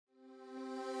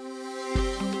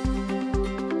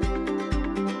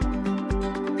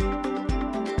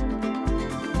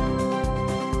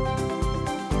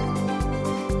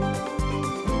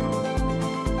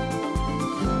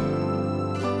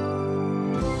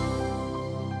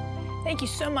Thank you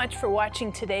so much for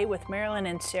watching today with Marilyn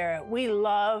and Sarah. We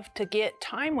love to get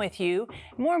time with you.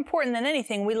 More important than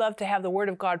anything, we love to have the Word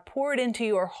of God poured into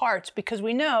your hearts because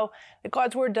we know that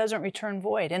God's Word doesn't return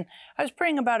void. And I was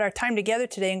praying about our time together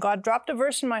today, and God dropped a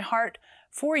verse in my heart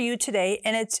for you today,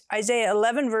 and it's Isaiah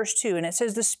 11, verse 2, and it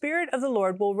says, "The Spirit of the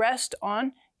Lord will rest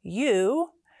on you,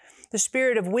 the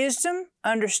spirit of wisdom,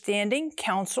 understanding,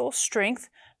 counsel, strength,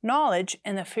 knowledge,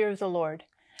 and the fear of the Lord."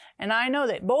 And I know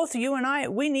that both you and I,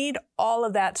 we need all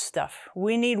of that stuff.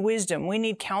 We need wisdom. We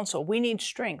need counsel. We need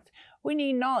strength. We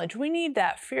need knowledge. We need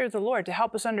that fear of the Lord to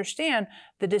help us understand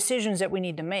the decisions that we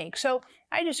need to make. So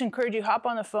I just encourage you, hop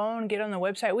on the phone, get on the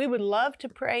website. We would love to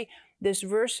pray this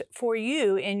verse for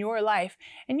you in your life.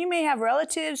 And you may have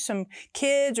relatives, some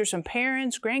kids or some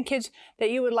parents, grandkids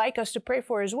that you would like us to pray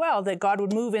for as well, that God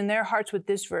would move in their hearts with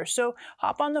this verse. So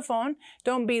hop on the phone.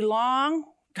 Don't be long,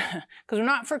 because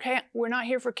we're not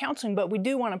here for counseling, but we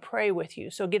do want to pray with you.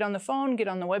 So get on the phone, get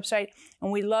on the website, and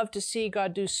we love to see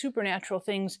God do supernatural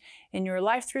things in your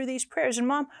life through these prayers. And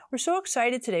Mom, we're so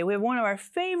excited today. We have one of our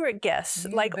favorite guests,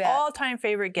 all-time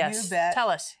favorite guests. You bet. Tell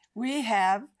us. We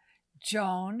have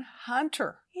Joan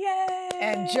Hunter. Yay!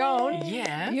 And Joan,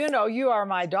 Yes. you know, you are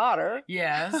my daughter.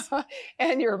 Yes.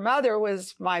 And your mother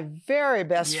was my very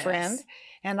best Yes. friend.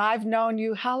 And I've known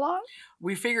you how long?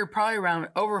 We figure probably around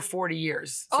over 40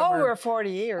 years. Over 40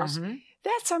 years. Mhm.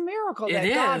 That's a miracle It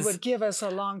that God is. would give us a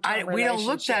long-term relationship. We don't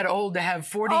look that old to have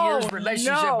 40 Oh, years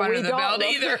relationship no, under we the don't belt look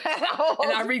either. that old.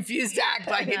 And I refuse to act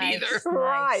like it Nice. either.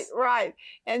 Right, right.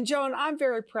 And Joan, I'm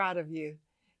very proud of you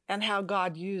and how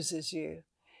God uses you.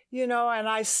 You know, and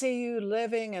I see you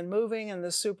living and moving in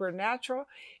the supernatural.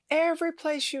 Every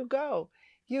place you go,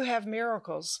 you have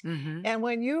miracles. Mhm. And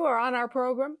when you are on our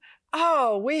program,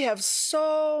 oh, we have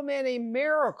so many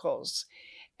miracles.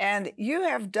 And you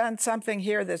have done something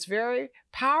here that's very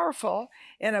powerful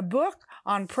in a book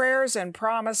on prayers and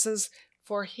promises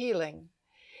for healing.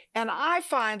 And I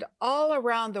find all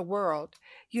around the world,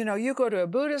 you know, you go to a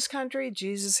Buddhist country,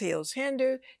 Jesus heals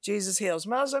Hindu, Jesus heals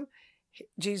Muslim,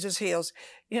 Jesus heals,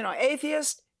 you know,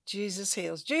 atheist, Jesus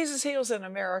heals. Jesus heals in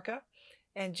America,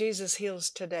 and Jesus heals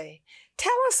today.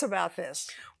 Tell us about this.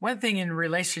 One thing in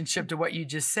relationship to what you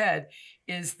just said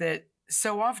is that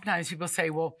so oftentimes people say,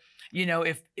 well, you know,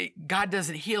 God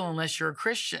doesn't heal unless you're a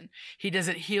Christian. He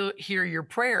doesn't hear your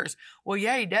prayers. Well,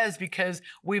 yeah, he does, because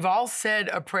we've all said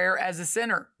a prayer as a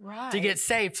sinner to get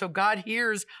saved. So God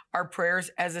hears our prayers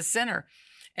as a sinner.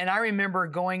 And I remember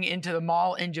going into the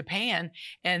mall in Japan,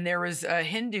 and there was a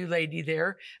Hindu lady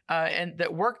there and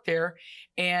that worked there,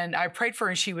 and I prayed for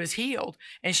her, and she was healed.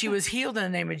 And she was healed in the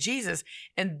name of Jesus.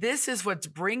 And this is what's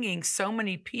bringing so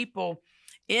many people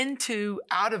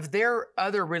out of their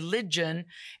other religion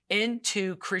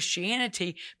into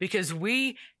Christianity, because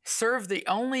we serve the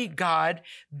only God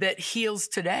that heals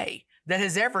today, that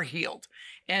has ever healed.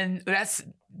 And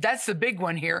that's the big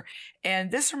one here.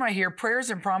 And this one right here, Prayers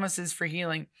and Promises for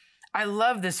Healing. I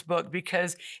love this book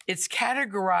because it's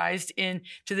categorized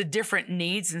into the different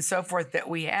needs and so forth that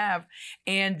we have.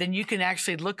 And then you can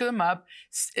actually look them up.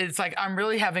 It's like, I'm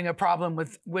really having a problem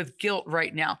with guilt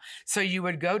right now. So you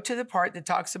would go to the part that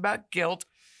talks about guilt,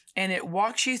 and it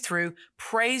walks you through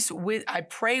I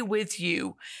pray with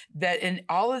you that in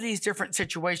all of these different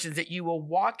situations that you will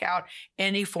walk out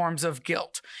any forms of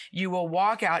guilt. You will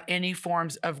walk out any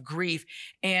forms of grief.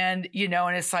 And, you know,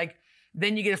 and it's like,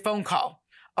 then you get a phone call.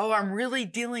 Oh, I'm really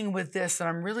dealing with this and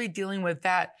I'm really dealing with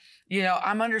that. You know,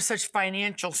 I'm under such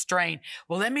financial strain.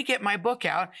 Well, let me get my book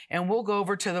out and we'll go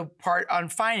over to the part on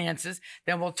finances.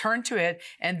 Then we'll turn to it.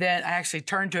 And then I actually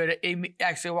turned to it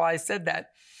actually while I said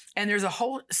that. And there's a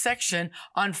whole section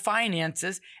on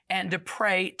finances and to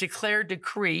pray, declare,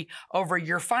 decree over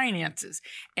your finances.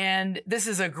 And this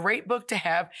is a great book to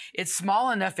have. It's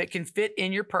small enough it can fit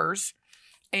in your purse.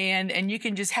 And you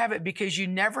can just have it because you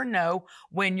never know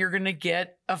when you're going to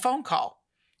get a phone call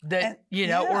that,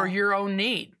 or your own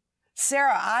need.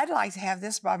 Sarah, I'd like to have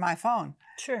this by my phone.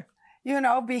 Sure. You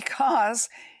know, because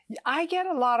I get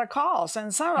a lot of calls,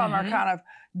 and some of them are kind of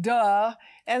duh.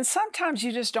 And sometimes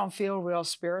you just don't feel real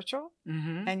spiritual.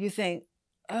 And you think,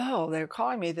 oh, they're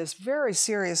calling me this very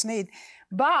serious need.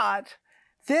 But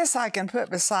this I can put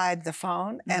beside the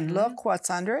phone and look what's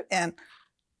under it. And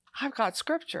I've got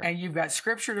scripture. And you've got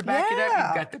scripture to back it up.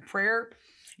 You've got the prayer.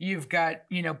 You've got,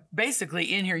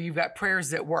 basically in here, you've got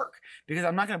prayers that work, because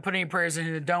I'm not going to put any prayers in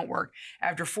here that don't work.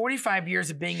 After 45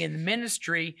 years of being in the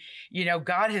ministry,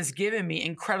 God has given me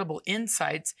incredible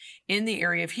insights in the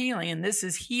area of healing. And this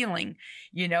is healing,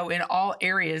 in all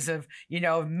areas of,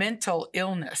 mental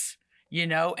illness,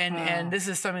 and this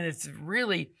is something that's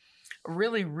really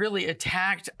really, really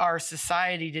attacked our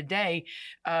society today.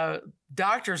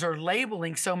 Doctors are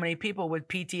labeling so many people with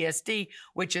PTSD,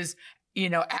 which is,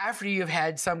 after you've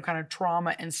had some kind of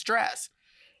trauma and stress.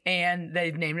 And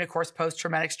they've named it, of course,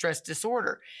 post-traumatic stress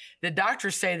disorder. The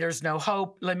doctors say there's no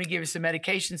hope. Let me give you some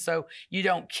medication so you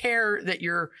don't care that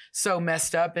you're so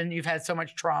messed up and you've had so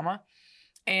much trauma.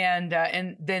 And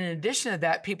then in addition to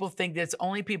that, people think that it's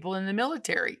only people in the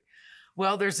military.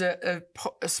 Well, there's a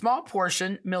small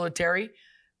portion military,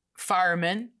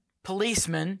 firemen,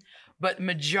 policemen, but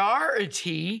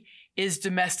majority is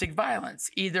domestic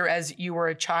violence, either as you were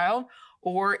a child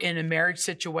or in a marriage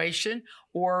situation,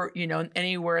 or,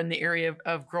 anywhere in the area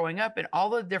of growing up. And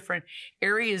all the different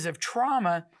areas of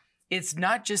trauma, it's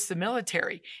not just the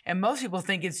military. And most people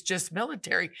think it's just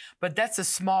military, but that's a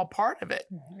small part of it.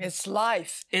 It's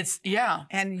life. Yeah.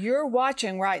 And you're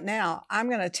watching right now. I'm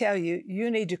going to tell you, you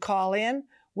need to call in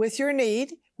with your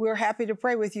need. We're happy to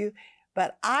pray with you.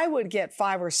 But I would get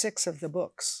 5 or 6 of the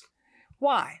books.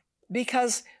 Why?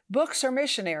 Because books are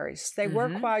missionaries. They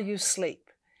work while you sleep.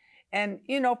 And,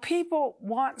 people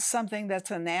want something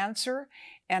that's an answer.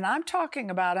 And I'm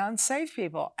talking about unsaved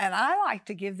people. And I like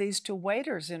to give these to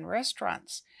waiters in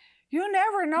restaurants. You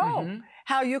never know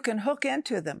how you can hook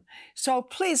into them. So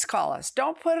please call us.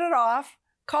 Don't put it off.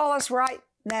 Call us right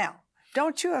now.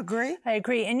 Don't you agree? I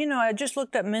agree. And I just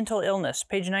looked up mental illness,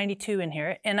 page 92 in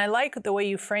here. And I like the way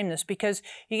you frame this because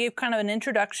you gave kind of an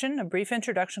introduction, a brief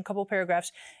introduction, a couple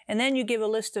paragraphs, and then you give a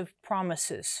list of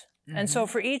promises. And so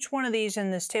for each one of these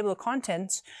in this table of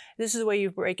contents, this is the way you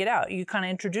break it out. You kind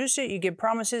of introduce it, you give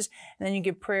promises, and then you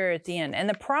give prayer at the end. And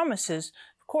the promises,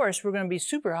 of course, we're going to be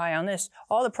super high on this.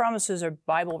 All the promises are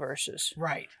Bible verses.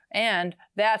 Right. And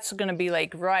that's going to be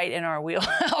like right in our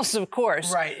wheelhouse, of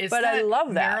course. Right. It's but I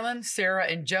love that. Marilyn, Sarah,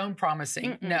 and Joan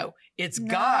promising. No, it's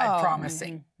God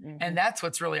promising. And that's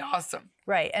what's really awesome.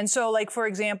 Right. And so, like, for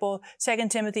example, 2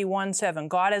 Timothy 1:7,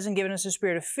 God hasn't given us a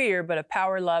spirit of fear, but a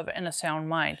power, love, and a sound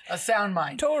mind. A sound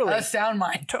mind. Totally. A sound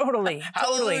mind. Totally.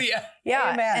 Hallelujah.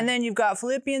 Yeah. Amen. And then you've got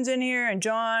Philippians in here and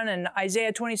John and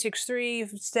Isaiah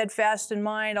 26:3, steadfast in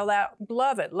mind, all that.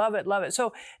 Love it, love it, love it.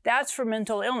 So that's for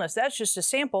mental illness. That's just a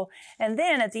sample. And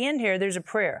then at the end here, there's a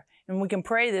prayer. And we can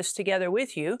pray this together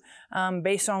with you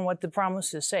based on what the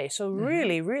promises say. So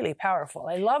really, really powerful.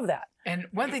 I love that. And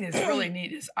one thing that's really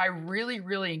neat is I really,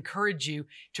 really encourage you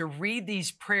to read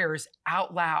these prayers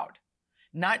out loud.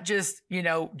 Not just,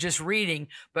 just reading,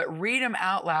 but read them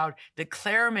out loud,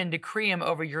 declare them and decree them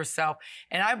over yourself.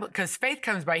 And because faith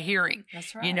comes by hearing.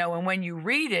 That's right. And when you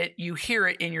read it, you hear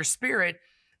it in your spirit.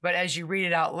 But as you read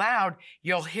it out loud,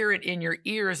 you'll hear it in your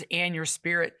ears and your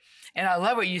spirit. And I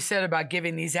love what you said about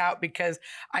giving these out because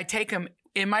I take them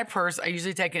in my purse. I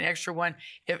usually take an extra one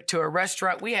to a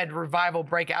restaurant. We had revival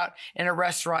breakout in a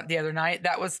restaurant the other night.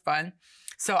 That was fun.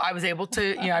 So I was able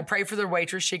to, I prayed for the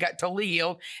waitress. She got totally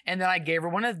healed. And then I gave her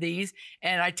one of these.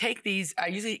 And I take these, I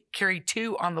usually carry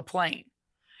 2 on the plane.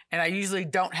 And I usually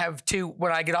don't have 2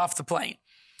 when I get off the plane.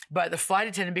 But the flight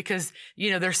attendant, because,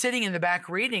 they're sitting in the back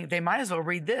reading, they might as well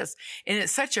read this. And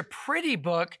it's such a pretty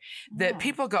book that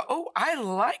people go, oh, I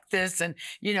like this. And,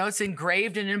 it's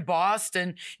engraved and embossed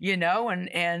and,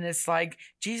 and it's like,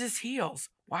 Jesus heals.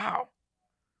 Wow.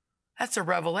 That's a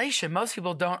revelation. Most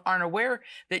people aren't aware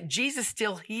that Jesus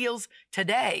still heals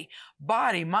today.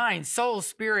 Body, mind, soul,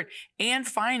 spirit, and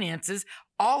finances.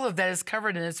 All of that is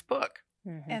covered in this book.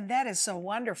 And that is so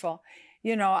wonderful.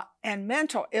 And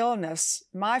mental illness,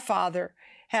 my father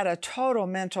had a total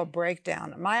mental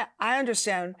breakdown. I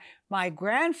understand my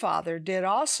grandfather did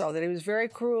also, that he was very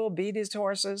cruel, beat his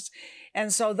horses.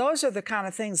 And so those are the kind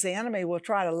of things the enemy will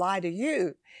try to lie to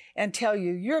you and tell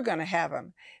you you're going to have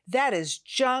them. That is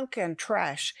junk and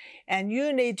trash. And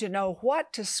you need to know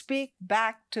what to speak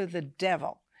back to the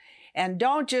devil. And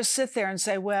don't just sit there and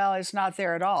say, well, it's not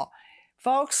there at all.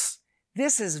 Folks,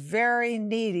 this is very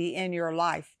needy in your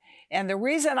life. And the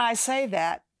reason I say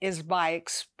that is by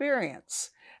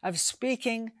experience of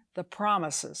speaking the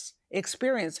promises.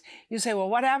 Experience. You say, well,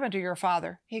 what happened to your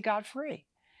father? He got free.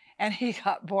 And he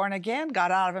got born again,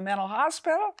 got out of a mental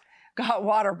hospital, got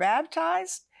water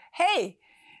baptized. Hey,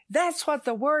 that's what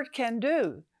the word can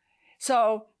do.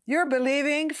 So you're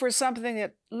believing for something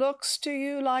that looks to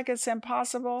you like it's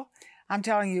impossible. I'm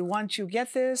telling you, once you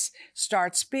get this,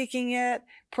 start speaking it,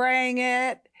 praying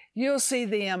it, you'll see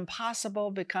the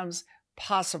impossible becomes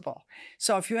possible.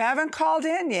 So if you haven't called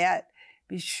in yet,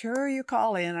 be sure you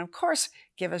call in. Of course,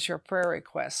 give us your prayer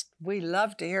request. We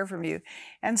love to hear from you.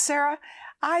 And Sarah,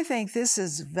 I think this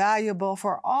is valuable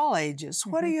for all ages.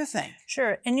 What do you think?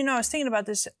 Sure. And I was thinking about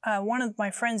this. One of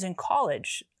my friends in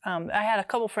college I had a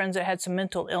couple friends that had some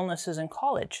mental illnesses in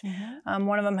college.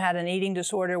 One of them had an eating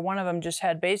disorder. One of them just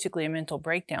had basically a mental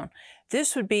breakdown.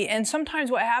 This would be, and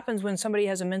sometimes what happens when somebody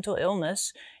has a mental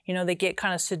illness, you know, they get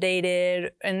kind of sedated,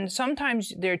 and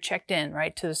sometimes they're checked in,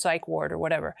 right, to the psych ward or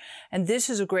whatever. And this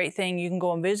is a great thing. You can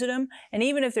go and visit them, and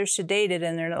even if they're sedated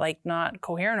and they're like not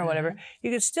coherent or whatever,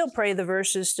 you could still pray the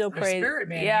verses, still pray. Spirit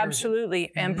man, yeah,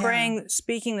 absolutely. And praying,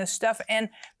 speaking this stuff, and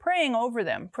praying over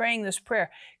them, praying this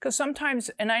prayer. Because sometimes,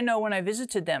 and I know when I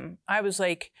visited them, I was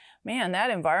like, man, that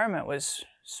environment was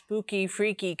spooky,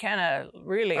 freaky, kind of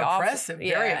really oppressive,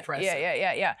 very yeah, oppressive.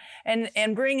 Yeah.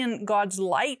 And bringing God's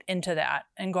light into that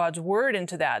and God's word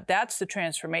into that, that's the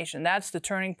transformation. That's the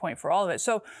turning point for all of it.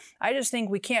 So I just think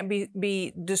we can't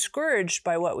be discouraged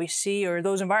by what we see or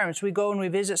those environments. We go and we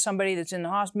visit somebody that's in the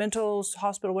hospital,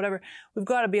 whatever. We've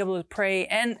got to be able to pray.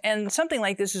 And something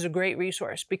like this is a great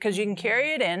resource because you can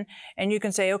carry it in and you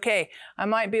can say, okay, I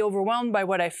might be overwhelmed by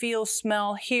what I feel,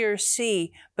 smell, hear,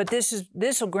 see, but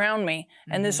this will ground me.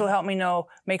 And this will help me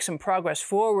make some progress,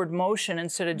 forward motion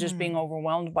instead of just being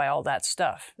overwhelmed by all that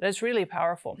stuff. That's really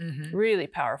powerful, really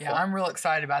powerful. Yeah, I'm real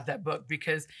excited about that book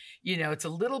because, you know, it's a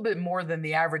little bit more than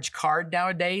the average card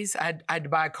nowadays. I had to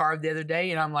buy a card the other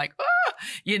day and I'm like,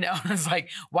 you know, it's like,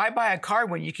 why buy a card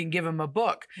when you can give them a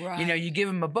book? Right. You know, you give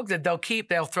them a book that they'll keep,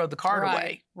 they'll throw the card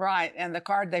away. Right, and the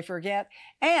card they forget.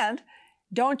 And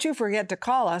don't you forget to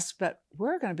call us, but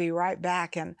we're going to be right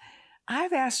back. And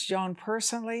I've asked Joan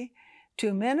personally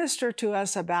to minister to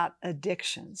us about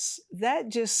addictions. That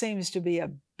just seems to be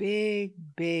a big,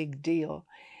 big deal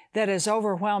that is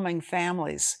overwhelming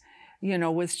families, you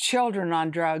know, with children on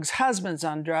drugs, husbands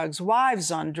on drugs, wives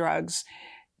on drugs.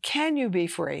 Can you be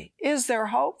free? Is there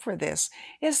hope for this?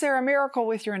 Is there a miracle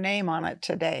with your name on it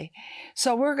today?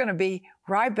 So we're going to be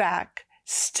right back.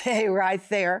 Stay right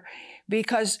there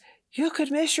because you could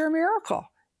miss your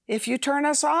miracle. If you turn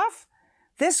us off,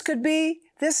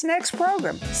 this next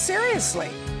program, seriously,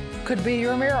 could be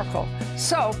your miracle.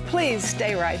 So please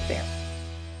stay right there.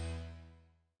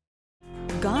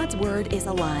 God's Word is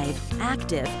alive,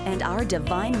 active, and our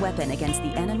divine weapon against the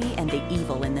enemy and the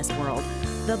evil in this world.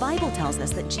 The Bible tells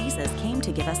us that Jesus came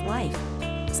to give us life.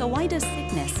 So why does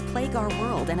sickness plague our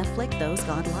world and afflict those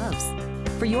God loves?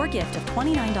 For your gift of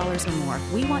 $29 or more,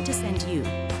 we want to send you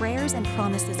Prayers and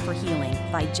Promises for Healing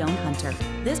by Joan Hunter.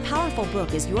 This powerful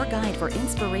book is your guide for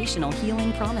inspirational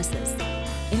healing promises,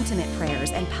 intimate prayers,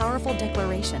 and powerful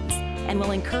declarations, and will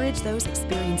encourage those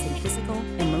experiencing physical,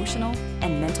 emotional,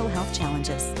 and mental health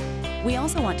challenges. We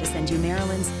also want to send you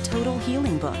Marilyn's Total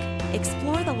Healing Book.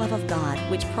 Explore the love of God,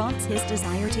 which prompts His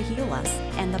desire to heal us,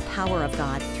 and the power of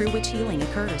God through which healing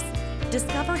occurs.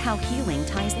 Discover how healing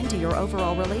ties into your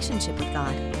overall relationship with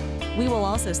God. We will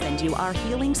also send you our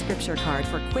Healing Scripture card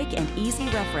for quick and easy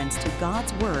reference to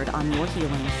God's Word on your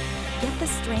healing. Get the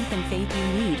strength and faith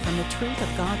you need from the truth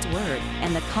of God's Word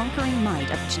and the conquering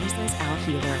might of Jesus, our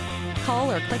healer. Call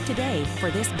or click today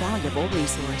for this valuable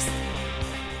resource.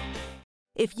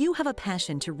 If you have a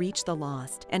passion to reach the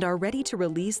lost and are ready to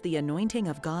release the anointing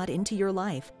of God into your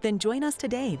life, then join us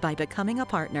today by becoming a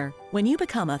partner. When you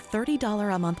become a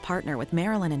 $30 a month partner with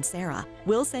Marilyn and Sarah,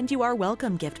 we'll send you our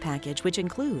welcome gift package, which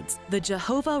includes the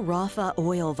Jehovah Rapha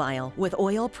oil vial with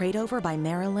oil prayed over by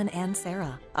Marilyn and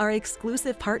Sarah, our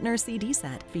exclusive partner CD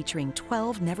set featuring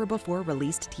 12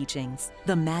 never-before-released teachings,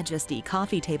 the Majesty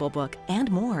coffee table book, and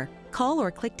more. Call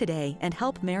or click today and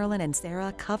help Marilyn and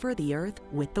Sarah cover the earth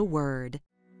with the Word.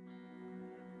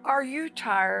 Are you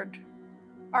tired?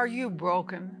 Are you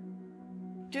broken?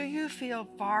 Do you feel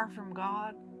far from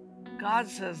God? God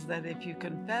says that if you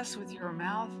confess with your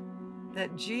mouth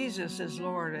that Jesus is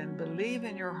Lord and believe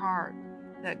in your heart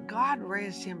that God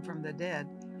raised Him from the dead,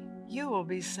 you will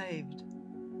be saved.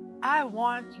 I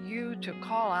want you to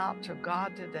call out to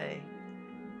God today.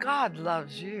 God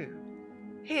loves you.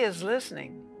 He is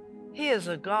listening. He is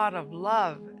a God of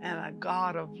love and a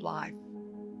God of life.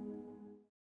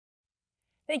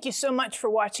 Thank you so much for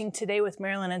watching Today with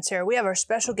Marilyn and Sarah. We have our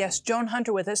special guest, Joan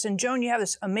Hunter, with us. And Joan, you have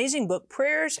this amazing book,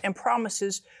 Prayers and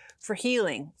Promises for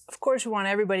Healing. Of course, we want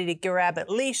everybody to grab at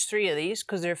least 3 of these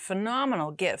because they're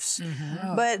phenomenal gifts.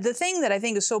 But the thing that I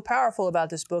think is so powerful about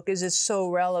this book is it's so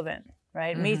relevant,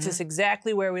 right? It meets us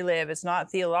exactly where we live. It's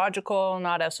not theological,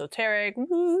 not esoteric,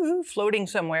 floating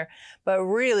somewhere, but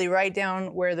really right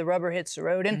down where the rubber hits the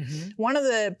road. And one of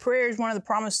the prayers, one of the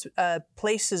promised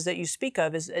places that you speak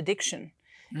of is addiction.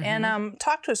 And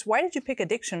talk to us, why did you pick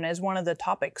addiction as one of the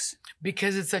topics?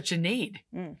 Because it's such a need.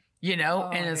 you know,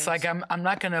 and it's like, I'm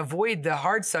not going to avoid the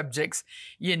hard subjects,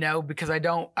 you know, because I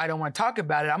don't want to talk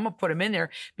about it. I'm going to put them in there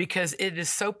because it is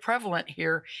so prevalent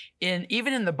here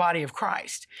even in the body of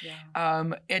Christ.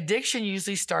 Yeah. Addiction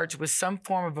usually starts with some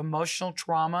form of emotional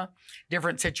trauma,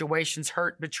 different situations,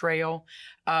 hurt, betrayal,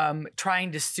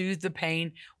 trying to soothe the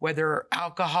pain, whether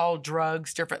alcohol,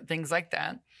 drugs, different things like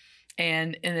that.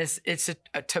 And it's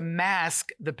to mask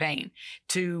the pain,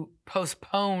 to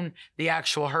postpone the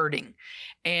actual hurting.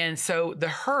 And so the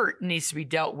hurt needs to be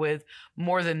dealt with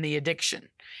more than the addiction.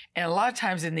 And a lot of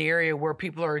times in the area where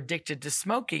people are addicted to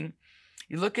smoking,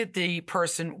 you look at the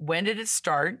person, when did it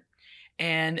start?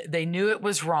 And they knew it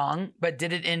was wrong, but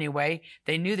did it anyway.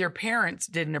 They knew their parents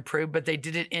didn't approve, but they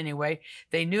did it anyway.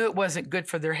 They knew it wasn't good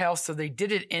for their health, so they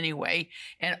did it anyway.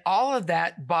 And all of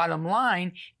that, bottom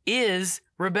line, is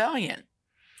rebellion,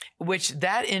 which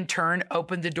that in turn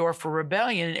opened the door for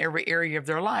rebellion in every area of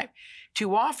their life.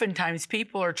 Too oftentimes,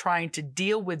 people are trying to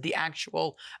deal with the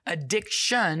actual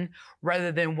addiction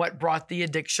rather than what brought the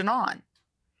addiction on.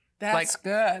 That's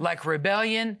good. Like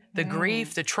rebellion, the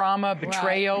grief, the trauma,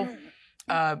 betrayal. Right.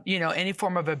 You know, any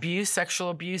form of abuse, sexual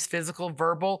abuse, physical,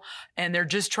 verbal, and they're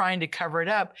just trying to cover it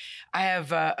up. I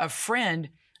have a friend,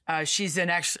 she's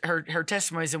in her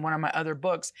testimony is in one of my other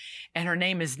books, and her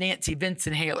name is Nancy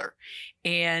Vincent-Haler.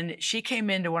 And she came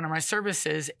into one of my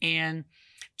services and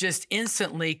just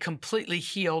instantly, completely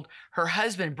healed. Her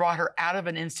husband brought her out of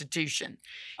an institution.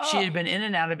 Oh. She had been in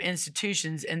and out of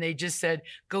institutions, and they just said,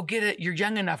 go get it. You're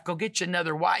young enough. Go get you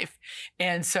another wife.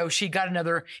 And so he got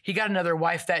another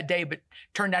wife that day, but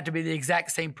turned out to be the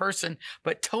exact same person,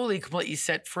 but totally, completely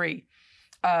set free.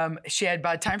 By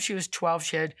the time she was 12,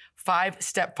 she had 5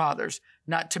 stepfathers,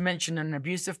 not to mention an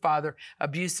abusive father,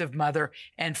 abusive mother,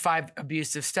 and 5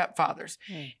 abusive stepfathers.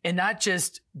 And not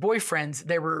just boyfriends,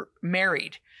 they were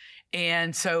married.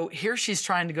 And so here she's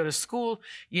trying to go to school,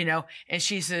 you know, and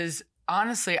she says,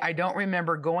 honestly, I don't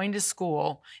remember going to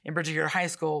school, in particular high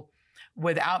school,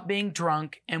 without being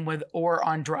drunk or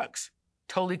on drugs.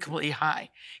 Totally, completely high.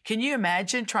 Can you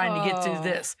imagine trying to get through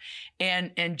this?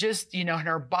 And just, you know, and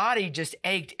her body just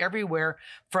ached everywhere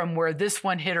from where this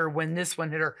one hit her, when this one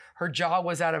hit her. Her jaw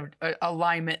was out of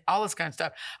alignment, all this kind of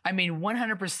stuff. I mean,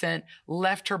 100%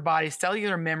 left her body,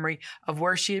 cellular memory of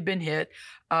where she had been hit,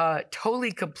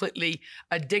 totally, completely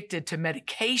addicted to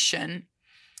medication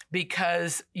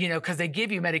because they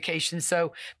give you medication.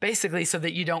 So basically so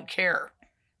that you don't care,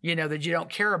 you know, that you don't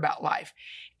care about life.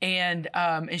 And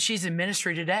she's in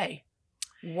ministry today.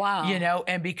 Wow. You know,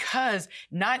 and because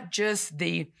not just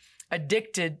the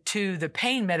addicted to the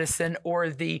pain medicine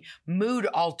or the mood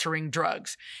altering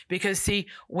drugs, because see,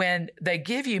 when they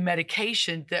give you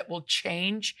medication that will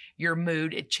change your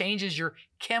mood, it changes your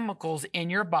chemicals in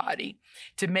your body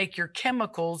to make your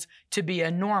chemicals to be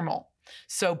a normal.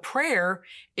 So prayer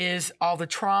is all the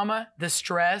trauma, the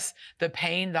stress, the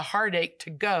pain, the heartache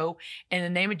to go. In the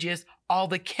name of Jesus, all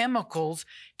the chemicals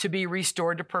to be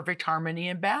restored to perfect harmony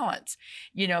and balance.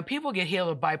 You know, people get healed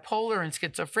of bipolar and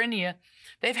schizophrenia.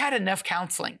 They've had enough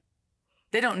counseling.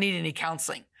 They don't need any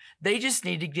counseling. They just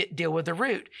need to deal with the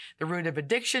root. The root of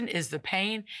addiction is the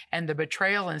pain and the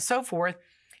betrayal and so forth.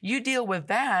 You deal with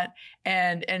that.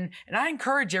 And I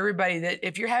encourage everybody that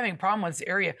if you're having a problem with this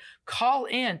area, call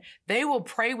in. They will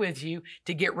pray with you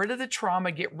to get rid of the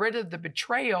trauma, get rid of the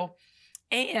betrayal,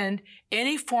 and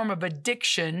any form of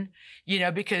addiction, you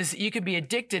know, because you can be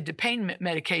addicted to pain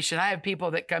medication. I have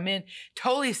people that come in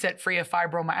totally set free of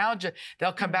fibromyalgia.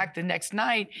 They'll come back the next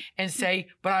night and say,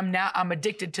 but I'm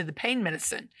addicted to the pain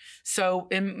medicine. So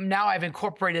now I've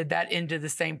incorporated that into the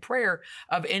same prayer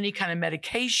of any kind of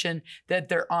medication that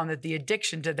they're on, that the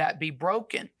addiction to that be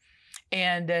broken.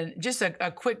 And then just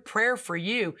a quick prayer for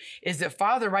you is that,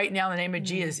 Father, right now in the name of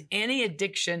Jesus, any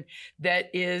addiction that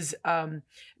is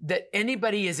that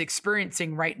anybody is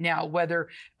experiencing right now, whether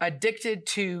addicted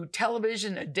to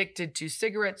television, addicted to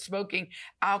cigarette smoking,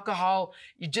 alcohol,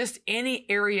 just any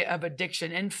area of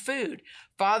addiction, and food.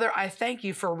 Father, I thank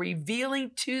you for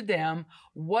revealing to them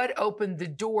what opened the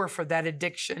door for that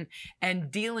addiction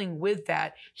and dealing with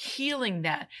that, healing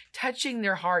that, touching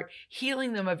their heart,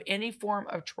 healing them of any form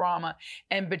of trauma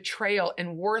and betrayal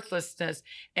and worthlessness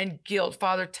and guilt.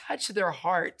 Father, touch their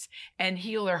hearts and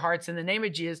heal their hearts. In the name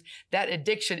of Jesus, that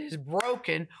addiction is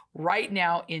broken right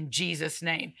now in Jesus'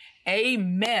 name.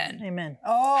 Amen. Amen.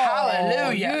 Oh,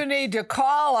 hallelujah. You need to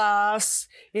call us.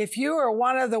 If you are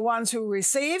one of the ones who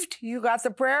received, you got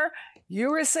the prayer,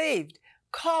 you received.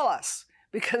 Call us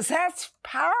because that's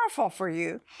powerful for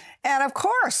you. And of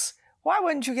course, why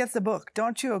wouldn't you get the book?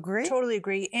 Don't you agree? Totally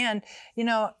agree. And, you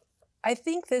know, I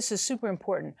think this is super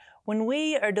important. When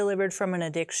we are delivered from an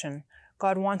addiction,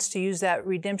 God wants to use that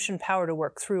redemption power to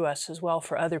work through us as well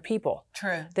for other people.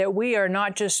 True. That we are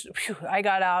not just, I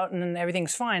got out and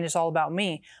everything's fine, it's all about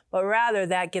me, but rather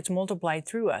that gets multiplied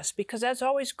through us, because that's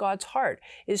always God's heart,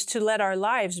 is to let our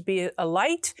lives be a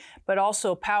light, but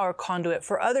also power conduit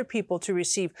for other people to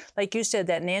receive. Like you said,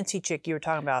 that Nancy chick you were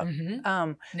talking about.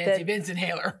 Nancy Vincent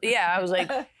Haler. Yeah, I was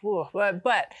like, whew,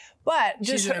 but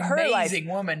just she's an her life. amazing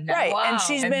woman now. Right, Wow. and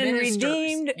she's been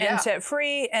redeemed and set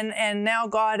free, and now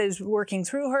God is working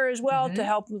through her as well to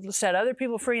help set other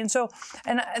people free. And so,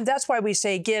 and that's why we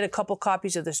say get a couple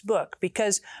copies of this book,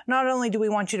 because not only do we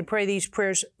want you to pray these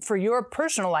prayers for your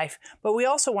personal life, but we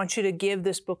also want you to give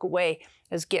this book away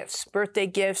as gifts, birthday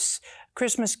gifts,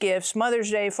 Christmas gifts,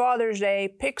 Mother's Day, Father's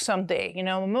Day, pick some day, you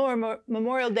know,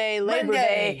 Memorial Day, Labor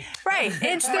Day. Right,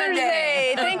 it's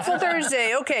Thursday, Thankful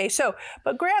Thursday. Okay, so,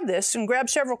 but grab this and grab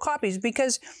several copies,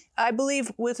 because I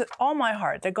believe with all my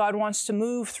heart that God wants to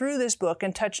move through this book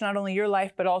and touch not only your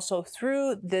life, but also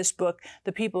through this book,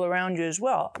 the people around you as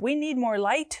well. We need more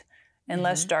light and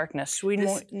less darkness. We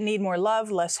need more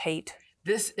love, less hate.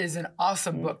 This is an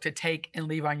awesome book to take and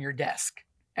leave on your desk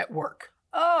at work.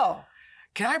 Oh,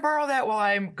 Can I borrow that while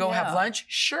I go have lunch?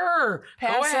 Sure.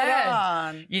 Pass go ahead. it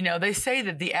on. You know, they say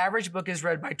that the average book is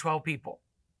read by 12 people.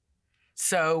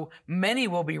 So many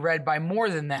will be read by more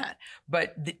than that.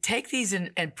 But take these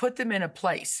and put them in a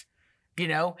place, you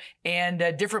know, and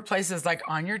different places like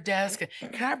on your desk.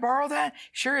 Can I borrow that?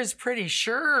 Sure, it's pretty.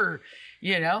 Sure.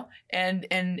 You know, and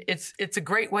it's a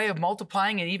great way of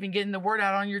multiplying and even getting the word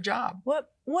out on your job. What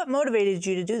motivated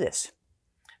you to do this?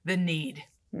 The need.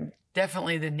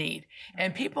 Definitely the need.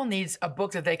 And people need a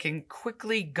book that they can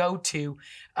quickly go to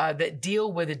that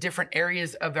deal with the different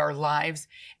areas of our lives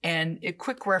and a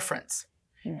quick reference,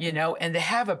 you know, and to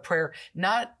have a prayer,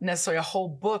 not necessarily a whole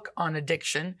book on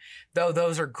addiction, though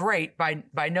those are great.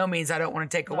 By no means I don't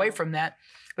want to take away from that.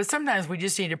 But sometimes we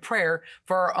just need a prayer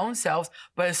for our own selves,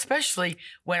 but especially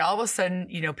when all of a sudden,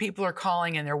 you know, people are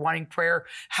calling and they're wanting prayer.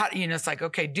 How, you know, it's like,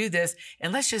 okay, do this.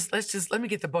 And let me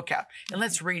get the book out and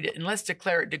let's read it and let's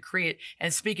declare it, decree it,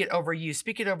 and speak it over you,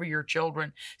 speak it over your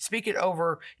children, speak it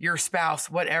over your spouse,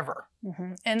 whatever.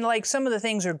 And like some of the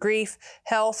things are grief,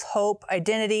 health, hope,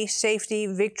 identity, safety,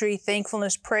 victory,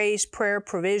 thankfulness, praise, prayer,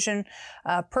 provision,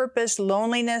 purpose,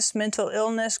 loneliness, mental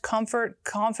illness, comfort,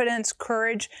 confidence,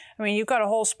 courage. I mean, you've got a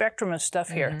whole spectrum of stuff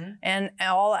here, and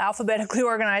all alphabetically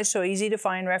organized, so easy to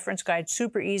find. Reference guide,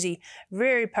 super easy,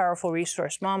 very powerful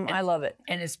resource. Mom, I love it.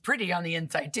 And it's pretty on the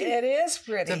inside too. It is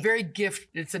pretty.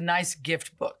 It's a nice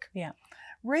gift book. Yeah.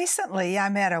 Recently, I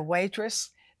met a waitress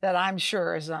that I'm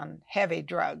sure is on heavy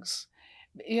drugs.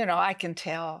 You know, I can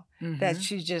tell that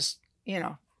she's just, you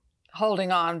know,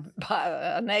 holding on by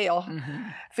a nail,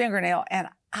 fingernail, and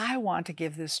I want to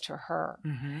give this to her.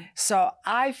 So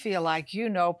I feel like you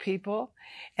know people,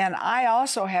 and I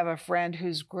also have a friend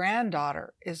whose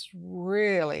granddaughter is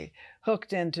really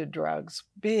hooked into drugs,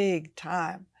 big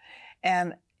time.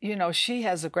 And, you know, she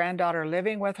has a granddaughter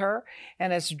living with her,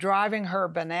 and it's driving her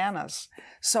bananas.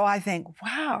 So I think,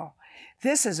 wow,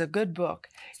 this is a good book.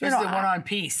 Especially the one on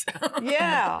peace.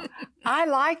 Yeah. I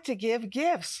like to give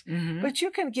gifts, but you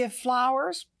can give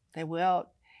flowers. They will.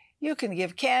 You can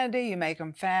give candy. You make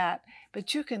them fat.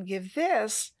 But you can give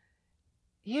this.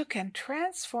 You can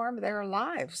transform their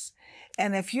lives.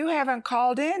 And if you haven't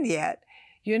called in yet,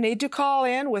 you need to call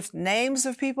in with names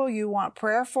of people you want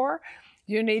prayer for.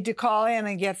 You need to call in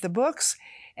and get the books.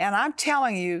 And I'm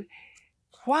telling you,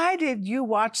 why did you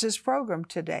watch this program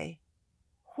today?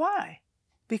 Why?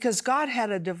 Because God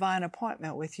had a divine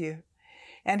appointment with you,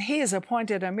 and He has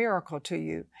appointed a miracle to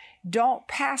you. Don't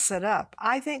pass it up.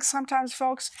 I think sometimes,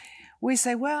 folks, we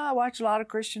say, well, I watch a lot of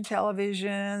Christian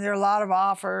television. There are a lot of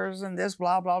offers and this,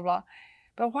 blah, blah, blah.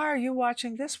 But why are you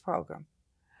watching this program?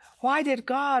 Why did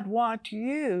God want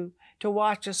you to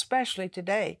watch especially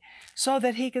today? So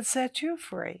that He could set you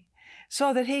free,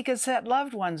 so that He could set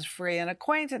loved ones free and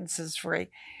acquaintances free,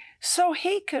 so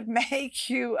He could make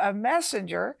you a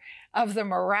messenger of the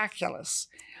miraculous.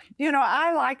 You know,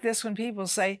 I like this when people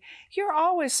say, you're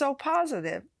always so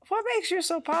positive. What makes you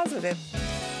so positive?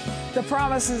 The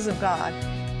promises of God.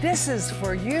 This is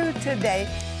for you today.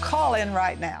 Call in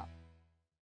right now.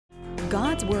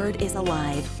 God's Word is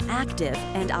alive, active,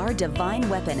 and our divine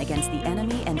weapon against the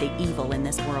enemy and the evil in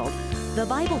this world. The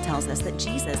Bible tells us that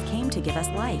Jesus came to give us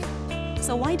life.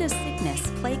 So why does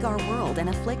sickness plague our world and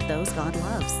afflict those God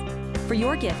loves? For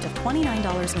your gift of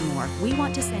 $29 or more, we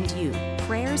want to send you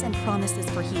Prayers and Promises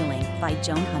for Healing by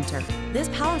Joan Hunter. This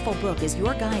powerful book is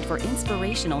your guide for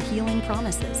inspirational healing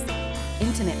promises,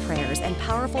 intimate prayers, and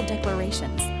powerful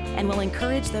declarations, and will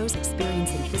encourage those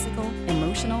experiencing physical,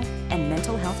 emotional, and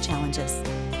mental health challenges.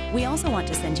 We also want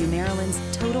to send you Marilyn's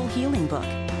Total Healing book.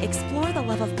 Explore the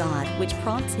love of God, which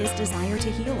prompts His desire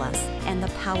to heal us, and the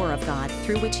power of God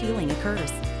through which healing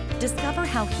occurs. Discover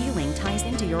how healing ties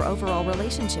into your overall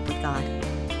relationship with God.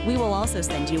 We will also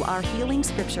send you our healing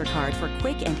scripture card for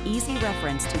quick and easy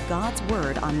reference to God's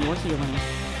Word on your healing.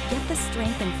 Get the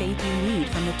strength and faith you need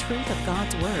from the truth of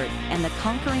God's Word and the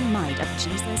conquering might of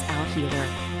Jesus, our healer.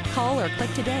 Call or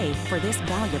click today for this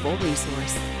valuable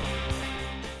resource.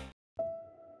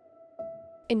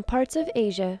 In parts of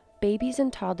Asia, babies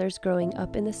and toddlers growing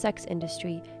up in the sex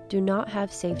industry do not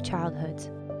have safe childhoods.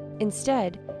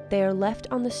 Instead, they are left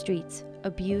on the streets,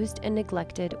 abused and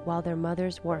neglected while their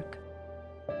mothers work.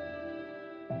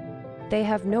 They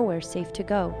have nowhere safe to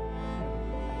go.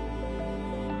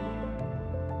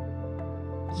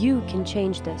 You can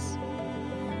change this.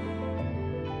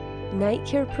 Night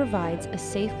Care provides a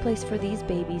safe place for these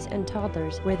babies and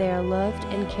toddlers where they are loved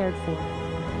and cared for.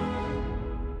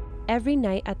 Every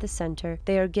night at the center,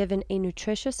 they are given a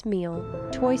nutritious meal,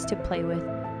 toys to play with,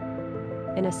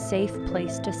 and a safe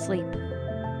place to sleep.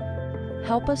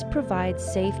 Help us provide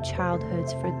safe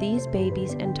childhoods for these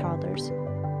babies and toddlers.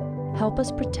 Help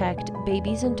us protect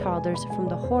babies and toddlers from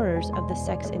the horrors of the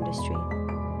sex industry.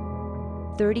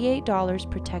 $38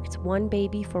 protects one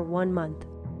baby for 1 month.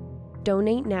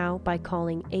 Donate now by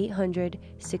calling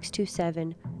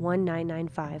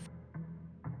 800-627-1995.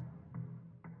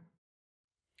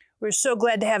 We're so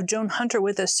glad to have Joan Hunter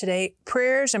with us today.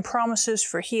 Prayers and Promises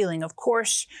for Healing. Of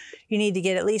course, you need to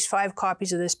get at least 5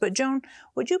 copies of this. But Joan,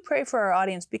 would you pray for our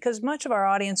audience? Because much of our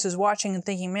audience is watching and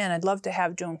thinking, man, I'd love to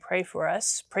have Joan pray for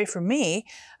us, pray for me,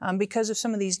 because of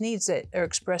some of these needs that are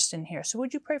expressed in here. So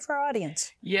would you pray for our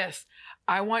audience? Yes.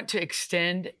 I want to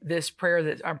extend this prayer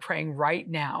that I'm praying right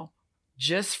now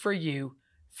just for you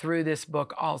through this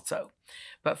book also.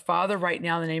 But Father, right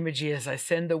now in the name of Jesus, I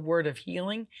send the word of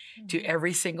healing to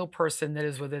every single person that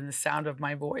is within the sound of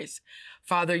my voice.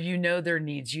 Father, you know their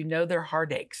needs. You know their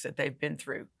heartaches that they've been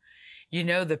through. You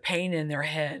know the pain in their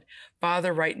head.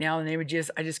 Father, right now in the name of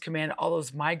Jesus, I just command all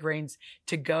those migraines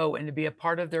to go and to be a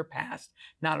part of their past,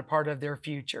 not a part of their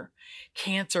future.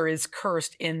 Cancer is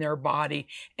cursed in their body.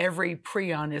 Every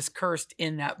prion is cursed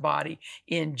in that body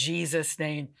in Jesus'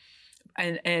 name.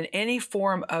 And any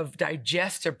form of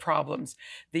digestive problems,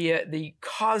 the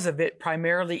cause of it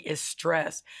primarily is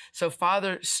stress. So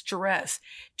Father, stress,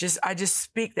 I just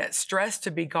speak that stress to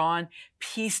be gone,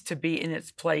 peace to be in its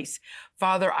place.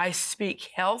 Father, I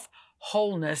speak health,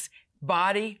 wholeness,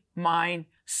 body, mind,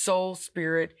 soul,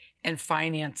 spirit, and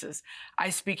finances. I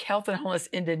speak health and wholeness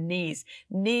into knees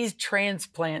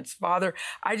transplants. Father,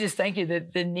 I just thank you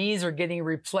that the knees are getting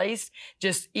replaced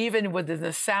just even within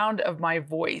the sound of my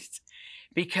voice,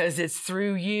 because it's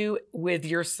through you with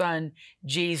your son,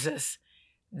 Jesus,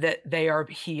 that they are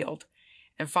healed.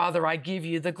 And Father, I give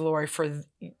you the glory for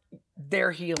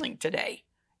their healing today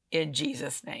in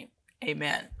Jesus' name.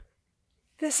 Amen.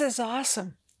 This is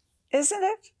awesome, isn't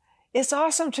it? It's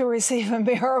awesome to receive a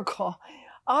miracle,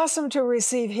 awesome to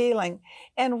receive healing.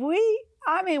 And we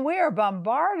are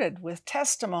bombarded with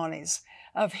testimonies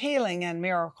of healing and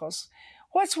miracles.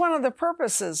 What's one of the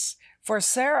purposes for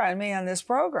Sarah and me on this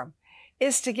program?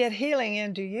 Is to get healing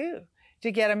into you,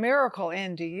 to get a miracle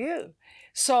into you.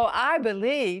 So I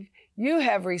believe you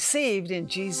have received in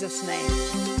Jesus'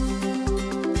 name.